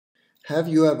Have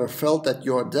you ever felt that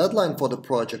your deadline for the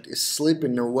project is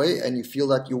slipping away and you feel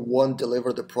that you won't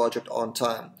deliver the project on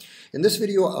time? In this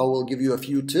video, I will give you a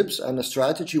few tips and a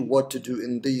strategy what to do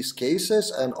in these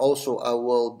cases, and also I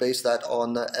will base that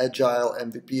on the Agile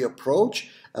MVP approach,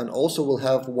 and also we'll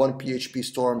have one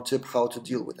PhpStorm tip how to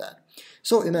deal with that.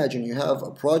 So imagine you have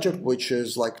a project which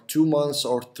is like 2 months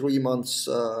or 3 months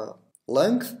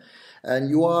length,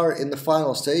 and you are in the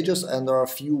final stages and there are a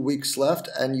few weeks left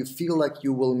and you feel like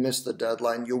you will miss the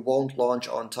deadline. You won't launch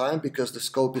on time because the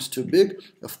scope is too big.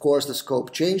 Of course, the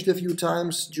scope changed a few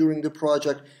times during the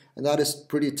project, and that is a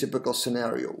pretty typical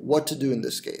scenario. What to do in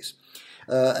this case?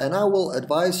 And I will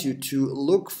advise you to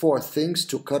look for things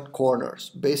to cut corners,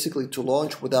 basically to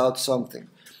launch without something.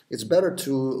 It's better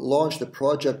to launch the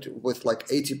project with like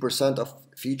 80% of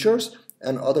features,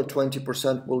 and other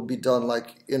 20% will be done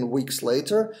like in weeks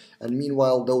later, and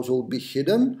meanwhile those will be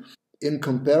hidden, in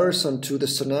comparison to the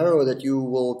scenario that you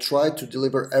will try to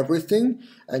deliver everything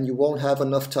and you won't have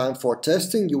enough time for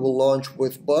testing. You will launch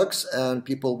with bugs and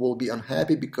people will be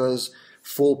unhappy because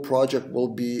full project will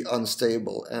be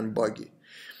unstable and buggy.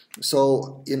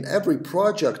 So in every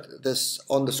project, this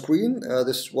on the screen,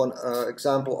 this one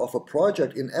example of a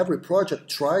project, in every project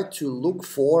try to look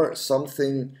for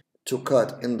something to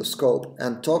cut in the scope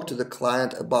and talk to the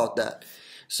client about that.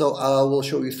 So I will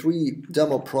show you 3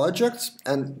 demo projects,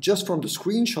 and just from the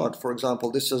screenshot, for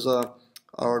example, this is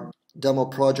our demo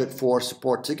project for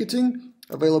support ticketing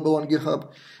available on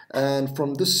GitHub, and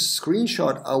from this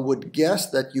screenshot I would guess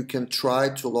that you can try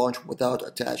to launch without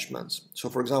attachments. So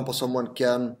for example, someone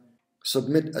can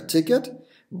submit a ticket,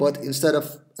 but instead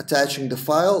of attaching the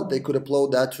file, they could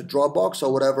upload that to Dropbox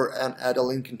or whatever and add a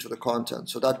link into the content.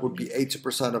 So that would be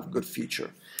 80% of good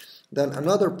feature. Then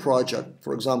another project,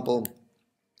 for example,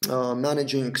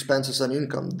 managing expenses and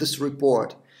income, this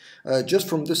report. Just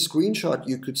from this screenshot,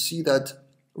 you could see that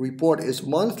report is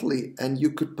monthly, and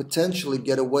you could potentially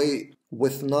get away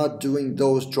with not doing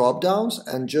those drop downs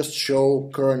and just show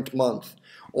current month,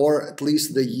 or at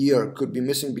least the year could be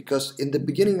missing, because in the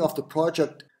beginning of the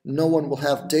project, no one will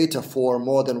have data for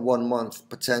more than 1 month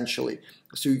potentially.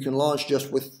 So you can launch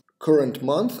just with current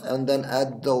month and then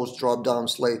add those drop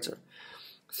downs later.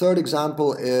 Third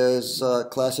example is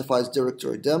classifieds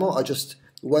directory demo. I just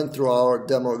went through our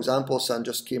demo examples and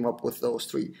just came up with those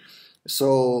 3.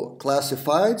 So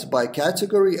classifieds by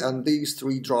category and these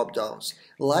 3 drop downs.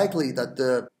 Likely that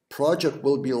the project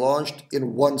will be launched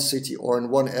in one city or in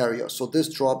one area. So this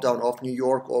drop down of New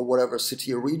York or whatever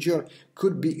city or region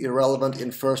could be irrelevant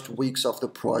in first weeks of the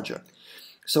project.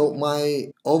 So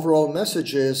my overall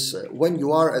message is, when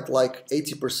you are at like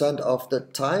 80% of the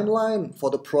timeline for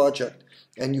the project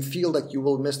and you feel that you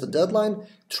will miss the deadline,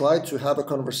 try to have a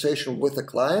conversation with the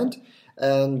client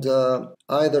and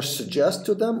either suggest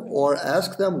to them or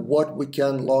ask them what we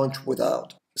can launch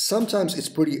without. Sometimes it's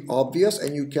pretty obvious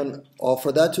and you can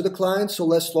offer that to the client, so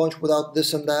let's launch without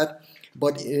this and that.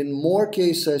 But in more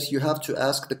cases, you have to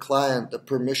ask the client the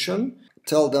permission,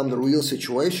 tell them the real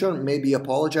situation, maybe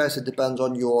apologize. It depends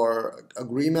on your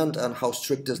agreement and how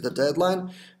strict is the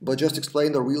deadline, but just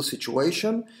explain the real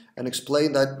situation and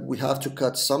explain that we have to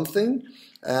cut something,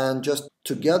 and just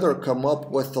together come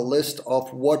up with a list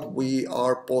of what we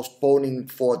are postponing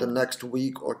for the next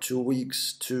week or 2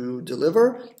 weeks to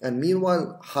deliver, and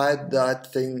meanwhile hide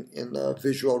that thing in a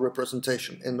visual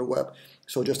representation in the web.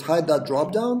 So just hide that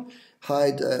drop down,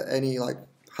 hide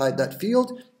hide that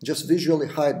field, just visually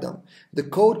hide them. The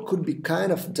code could be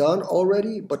kind of done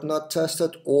already but not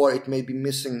tested, or it may be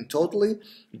missing totally,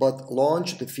 but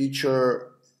launch the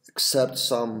feature, accept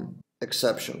some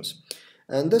exceptions.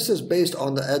 And this is based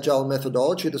on the Agile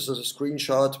methodology. This is a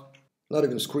screenshot, not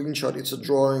even a screenshot, it's a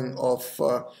drawing of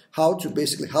how to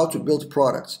build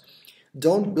products.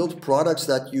 Don't build products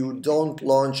that you don't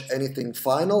launch anything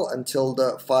final until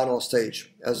the final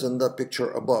stage, as in the picture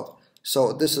above.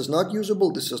 So this is not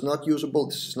usable, this is not usable,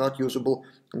 this is not usable,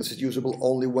 and this is usable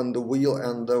only when the wheel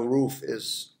and the roof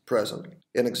is present.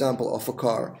 An example of a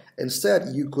car.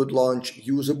 Instead, you could launch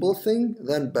usable thing,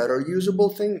 then better usable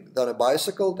thing, then a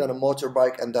bicycle, then a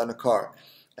motorbike, and then a car.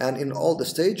 And in all the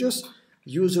stages,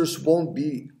 users won't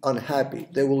be unhappy.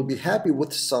 They will be happy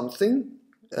with something,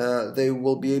 they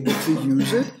will be able to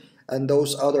use it, and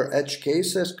those other edge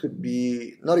cases could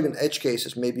be, not even edge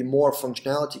cases, maybe more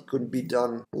functionality could be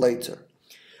done later.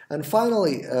 And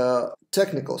finally,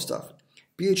 technical stuff.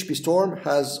 PhpStorm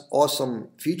has awesome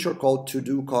feature called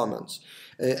to-do comments.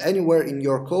 Anywhere in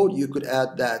your code you could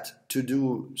add that to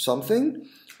do something,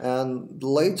 and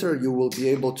later you will be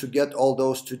able to get all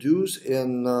those to-dos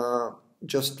in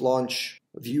just launch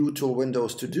View tool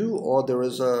Windows to do, or there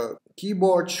is a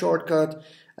keyboard shortcut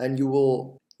and you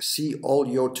will see all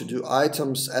your to-do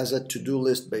items as a to-do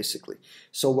list basically.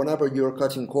 So whenever you're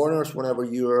cutting corners, whenever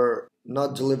you're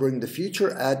not delivering the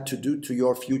feature, add to-do to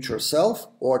your future self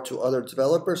or to other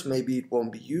developers. Maybe it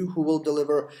won't be you who will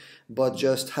deliver, but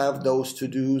just have those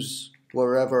to-dos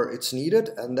wherever it's needed,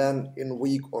 and then in a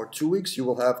week or 2 weeks you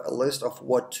will have a list of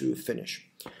what to finish.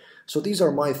 So these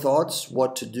are my thoughts,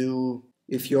 what to do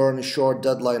if you're on a short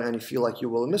deadline and you feel like you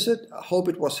will miss it. I hope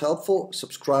it was helpful.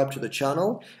 Subscribe to the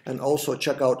channel and also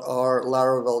check out our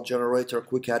Laravel generator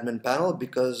quick admin panel,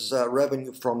 because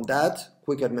revenue from that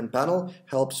quick admin panel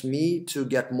helps me to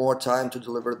get more time to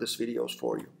deliver these videos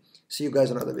for you. See you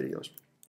guys in other videos.